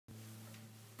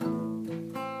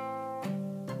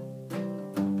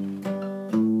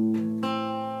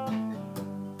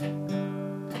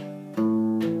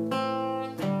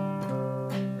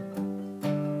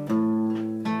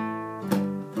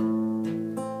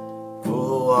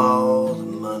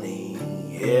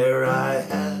Here I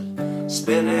had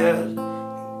spent it in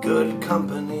good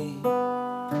company.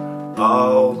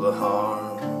 All the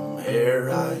harm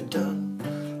here I done,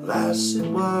 lass, it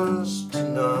was to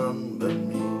none but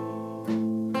me.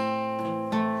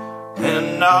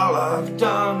 And all I've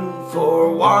done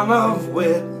for want of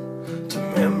wit, to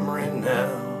memory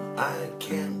now I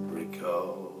can't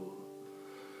recall.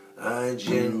 I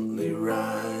gently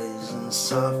rise and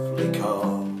softly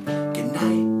call, good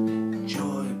night,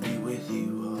 joy be with you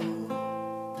all.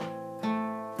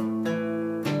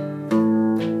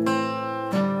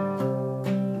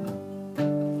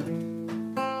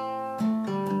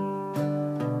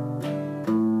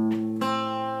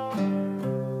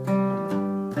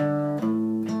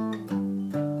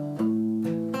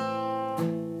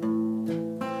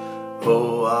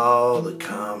 Oh, all the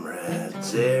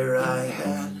comrades there I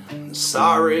had,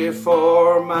 sorry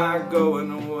for my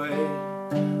going away.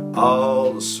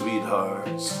 All the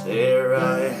sweethearts there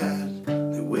I had,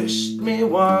 they wished me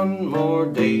one more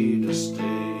day to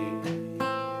stay.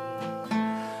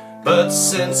 But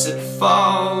since it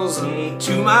falls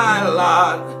into my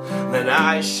lot that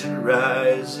I should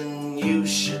rise and you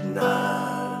should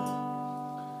not,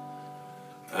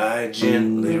 I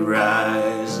gently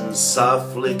rise and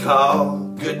softly call,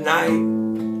 good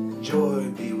night, joy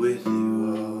be with you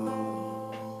all.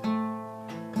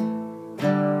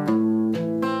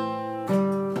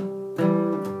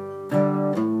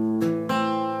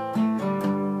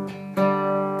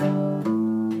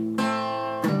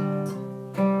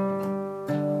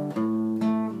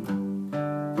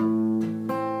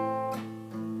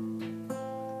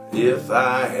 If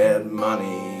I had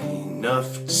money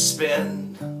enough to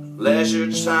spend, leisure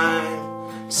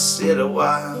time to sit a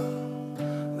while,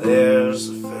 there's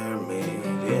a fair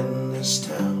maid in this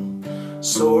town,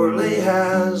 sorely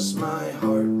has my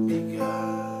heart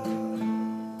beguiled.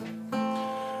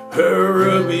 Her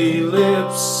ruby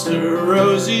lips, her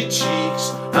rosy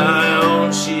cheeks, I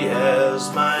own she has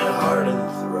my heart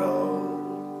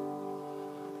enthralled.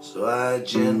 So I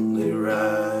gently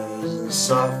rise and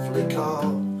softly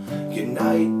call, good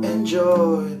night and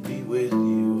joy be with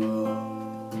you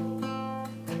all.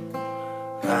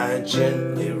 I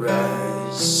gently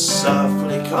rise,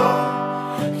 softly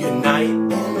call, good night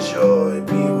and joy.